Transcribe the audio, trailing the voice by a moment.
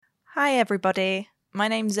Hi everybody, my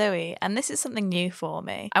name's Zoe and this is something new for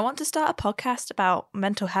me. I want to start a podcast about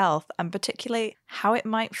mental health and particularly how it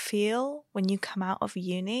might feel when you come out of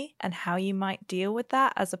uni and how you might deal with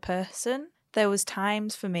that as a person. There was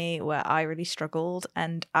times for me where I really struggled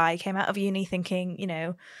and I came out of uni thinking,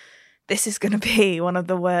 this is going to be one of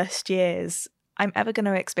the worst years I'm ever going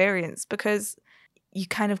to experience because you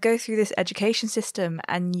kind of go through this education system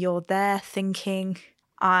and you're there thinking,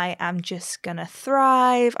 I am just going to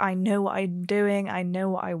thrive. I know what I'm doing. I know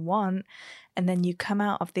what I want. And then you come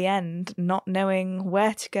out of the end not knowing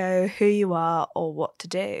where to go, who you are, or what to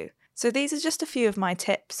do. So these are just a few of my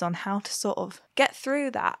tips on how to sort of get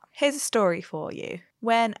through that. Here's a story for you.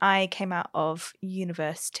 When I came out of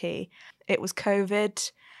university, it was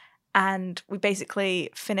COVID. And we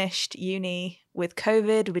basically finished uni with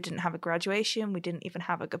COVID. We didn't have a graduation. We didn't even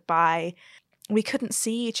have a goodbye. We couldn't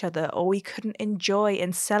see each other or we couldn't enjoy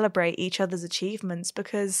and celebrate each other's achievements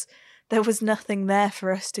because there was nothing there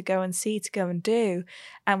for us to go and see, to go and do.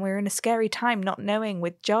 And we were in a scary time not knowing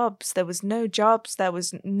with jobs. There was no jobs. There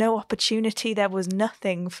was no opportunity. There was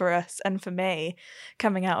nothing for us and for me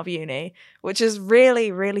coming out of uni, which is really,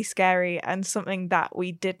 really scary and something that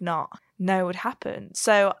we did not know would happen.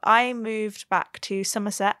 So I moved back to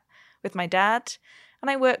Somerset with my dad and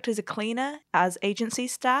I worked as a cleaner as agency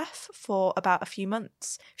staff for about a few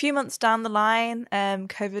months. A few months down the line,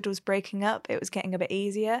 COVID was breaking up. It was getting a bit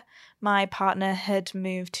easier. My partner had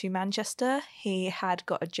moved to Manchester. He had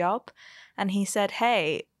got a job and he said,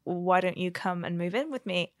 hey, why don't you come and move in with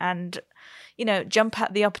me and, jump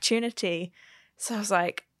at the opportunity. So I was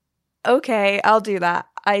like, okay, I'll do that.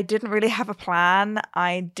 I didn't really have a plan.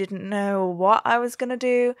 I didn't know what I was going to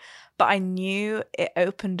do, but I knew it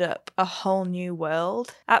opened up a whole new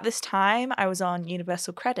world. At this time, I was on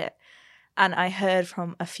universal credit, and I heard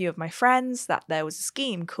from a few of my friends that there was a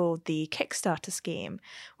scheme called the Kickstarter Scheme,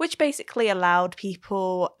 which basically allowed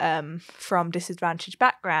people from disadvantaged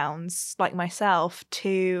backgrounds like myself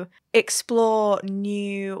to explore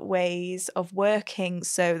new ways of working.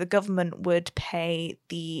 So the government would pay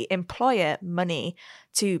the employer money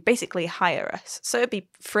to basically hire us. So it'd be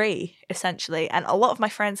free, essentially. And a lot of my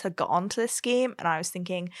friends had got onto this scheme, and I was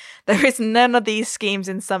thinking, there is none of these schemes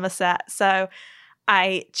in Somerset. So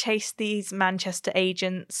I chased these Manchester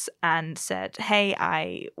agents and said, hey,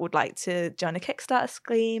 I would like to join a Kickstarter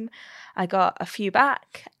scheme. I got a few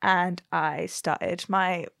back and I started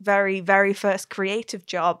my very, very first creative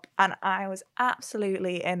job. And I was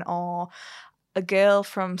absolutely in awe. A girl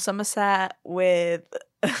from Somerset with,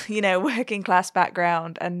 working class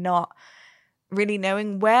background and not really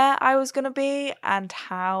knowing where I was going to be and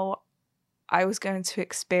how I was going to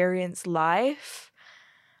experience life.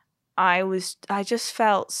 I just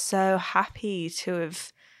felt so happy to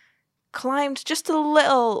have climbed just a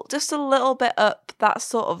little bit up that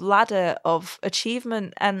sort of ladder of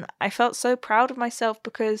achievement, and I felt so proud of myself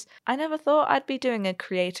because I never thought I'd be doing a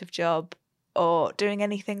creative job or doing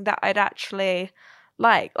anything that I'd actually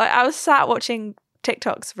like. Like, I was sat watching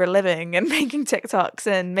TikToks for a living and making TikToks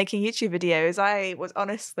and making YouTube videos. I was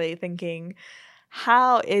honestly thinking,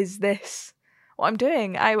 how is this what I'm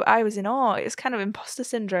doing? I was in awe. It's kind of imposter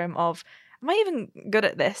syndrome of, am I even good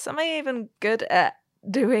at this? Am I even good at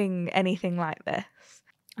doing anything like this?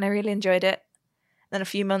 And I really enjoyed it. Then a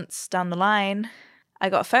few months down the line, I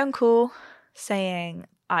got a phone call saying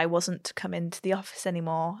I wasn't to come into the office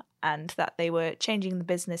anymore and that they were changing the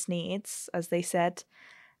business needs, as they said,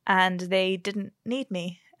 and they didn't need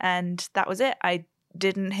me. And that was it. I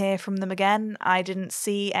didn't hear from them again. I didn't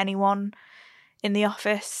see anyone in the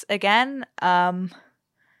office again.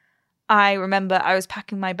 I remember I was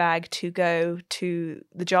packing my bag to go to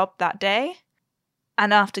the job that day.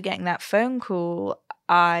 And after getting that phone call,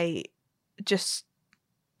 I just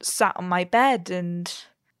sat on my bed and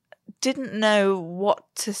didn't know what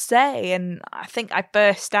to say. And I think I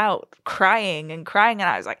burst out crying. And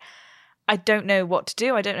I was like, I don't know what to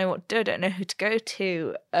do. I don't know what to do. I don't know who to go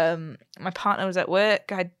to. My partner was at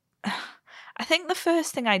work. I think the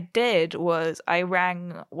first thing I did was I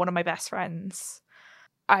rang one of my best friends.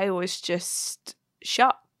 I was just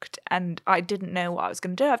shocked and I didn't know what I was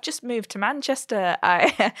going to do. I've just moved to Manchester.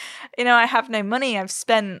 I have no money. I've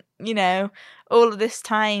spent, all of this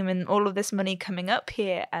time and all of this money coming up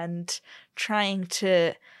here and trying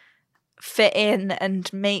to fit in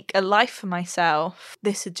and make a life for myself.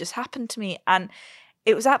 This had just happened to me. And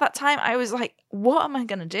it was at that time I was like, what am I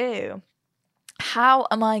going to do? How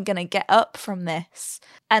am I going to get up from this?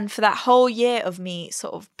 And for that whole year of me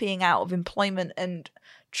sort of being out of employment and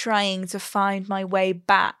trying to find my way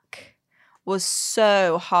back was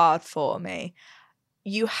so hard for me.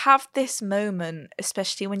 you have this moment,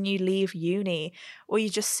 especially when you leave uni, where you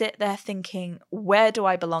just sit there thinking, where do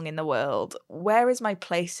I belong in the world? Where is my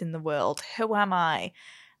place in the world? Who am I?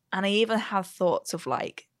 And I even have thoughts of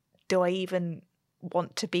like, do I even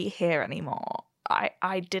want to be here anymore?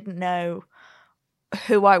 I didn't know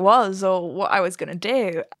who I was or what I was going to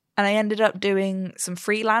do. And I ended up doing some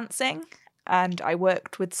freelancing, and I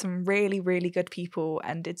worked with some really, really good people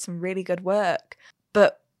and did some really good work.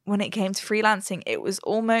 But when it came to freelancing, it was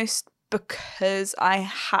almost because I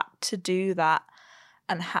had to do that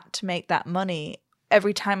and had to make that money.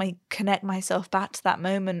 Every time I connect myself back to that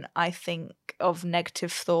moment, I think of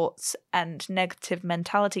negative thoughts and negative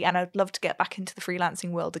mentality. And I'd love to get back into the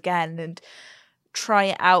freelancing world again and try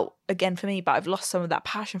it out again for me. But I've lost some of that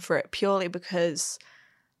passion for it purely because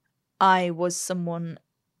I was someone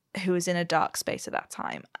who was in a dark space at that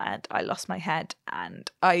time, and I lost my head and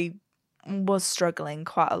I was struggling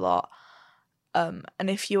quite a lot. And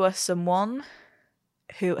if you are someone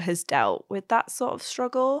who has dealt with that sort of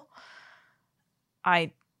struggle,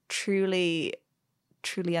 I truly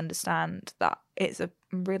understand that it's a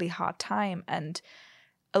really hard time. And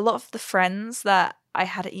a lot of the friends that I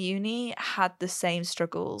had at uni had the same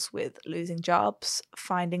struggles with losing jobs,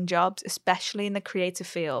 finding jobs, especially in the creative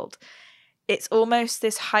field. It's almost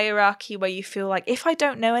this hierarchy where you feel like, if I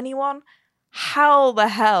don't know anyone, how the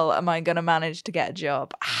hell am I going to manage to get a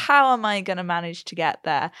job? How am I going to manage to get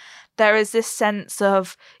there? There is this sense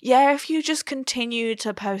of, yeah, if you just continue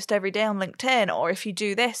to post every day on LinkedIn, or if you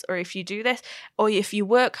do this, or if you do this, or if you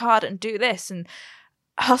work hard and do this and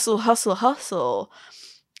hustle,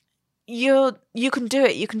 you can do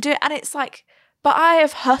it. And it's like, but I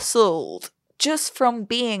have hustled just from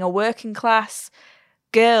being a working class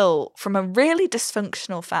girl from a really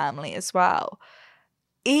dysfunctional family as well.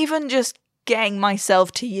 Even just getting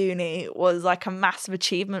myself to uni was like a massive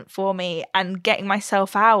achievement for me, and getting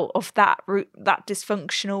myself out of that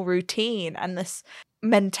dysfunctional routine and this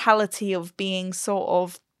mentality of being sort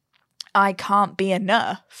of, I can't be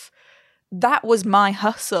enough. That was my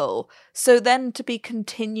hustle. So then to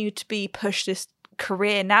continue to be pushed this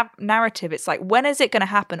career narrative, it's like, when is it going to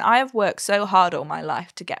happen? I have worked so hard all my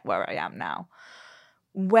life to get where I am now.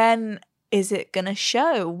 When is it going to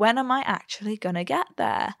show? When am I actually going to get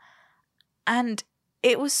there? And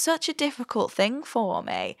it was such a difficult thing for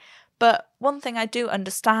me. But one thing I do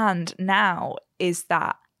understand now is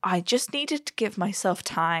that I just needed to give myself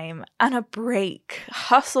time and a break.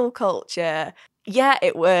 Hustle culture, yeah,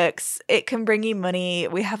 it works. It can bring you money.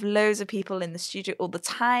 We have loads of people in the studio all the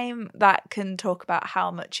time that can talk about how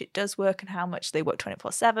much it does work and how much they work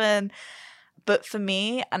 24/7. But for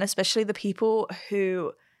me, and especially the people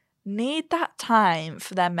who need that time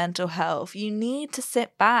for their mental health, you need to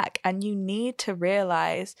sit back and you need to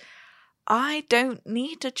realize, I don't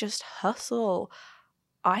need to just hustle.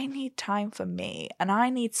 I need time for me, and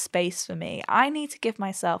I need space for me. I need to give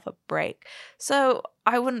myself a break. So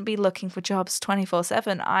I wouldn't be looking for jobs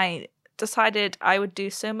 24/7. I decided I would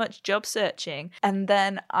do so much job searching, and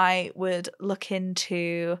then I would look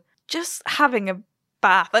into just having a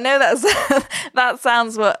bath. I know that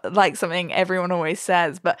sounds like something everyone always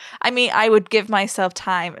says, but I mean, I would give myself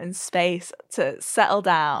time and space to settle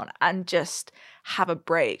down and just have a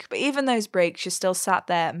break. But even those breaks, you're still sat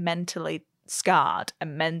there mentally scarred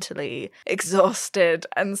and mentally exhausted.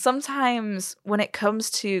 And sometimes when it comes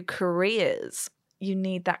to careers, you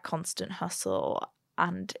need that constant hustle,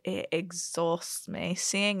 and it exhausts me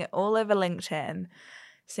seeing it all over LinkedIn,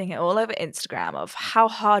 seeing it all over Instagram of how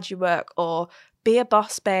hard you work, or be a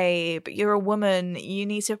boss babe, you're a woman, you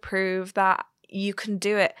need to prove that you can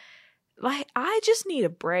do it. Like, I just need a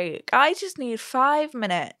break. I just need 5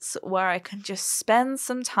 minutes where I can just spend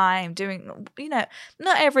some time doing,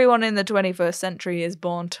 not everyone in the 21st century is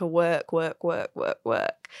born to work.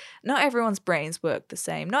 Not everyone's brains work the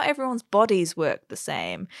same. Not everyone's bodies work the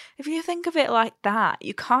same. If you think of it like that,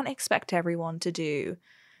 you can't expect everyone to do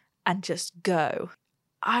and just go.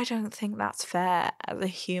 I don't think that's fair as a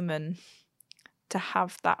human to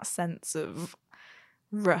have that sense of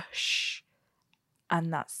rush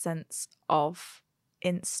and that sense of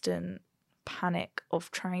instant panic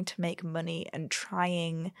of trying to make money and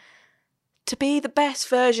trying to be the best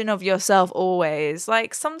version of yourself always.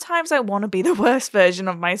 Like, sometimes I want to be the worst version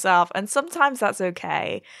of myself, and sometimes that's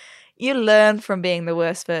okay. You learn from being the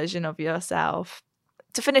worst version of yourself.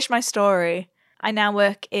 To finish my story, I now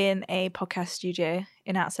work in a podcast studio,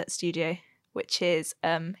 in Outset Studio, which is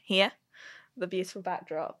here. The beautiful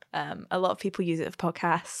backdrop. A lot of people use it for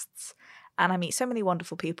podcasts, and I meet so many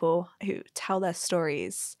wonderful people who tell their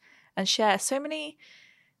stories and share so many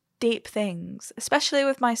deep things, especially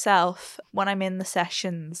with myself when I'm in the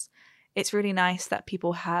sessions. it's really nice that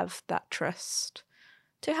people have that trust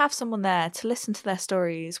to have someone there to listen to their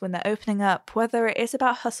stories when they're opening up, whether it is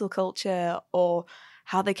about hustle culture or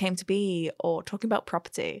how they came to be or talking about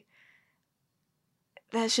property.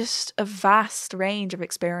 There's just a vast range of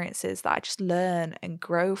experiences that I just learn and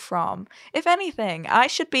grow from. If anything, I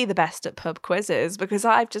should be the best at pub quizzes because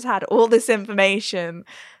I've just had all this information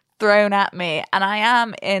thrown at me and I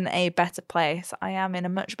am in a better place. I am in a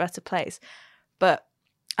much better place. But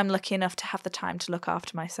I'm lucky enough to have the time to look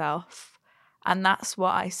after myself. And that's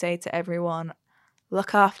what I say to everyone.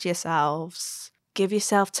 Look after yourselves. Give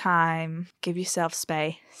yourself time. Give yourself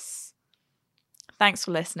space. Thanks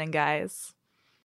for listening, guys.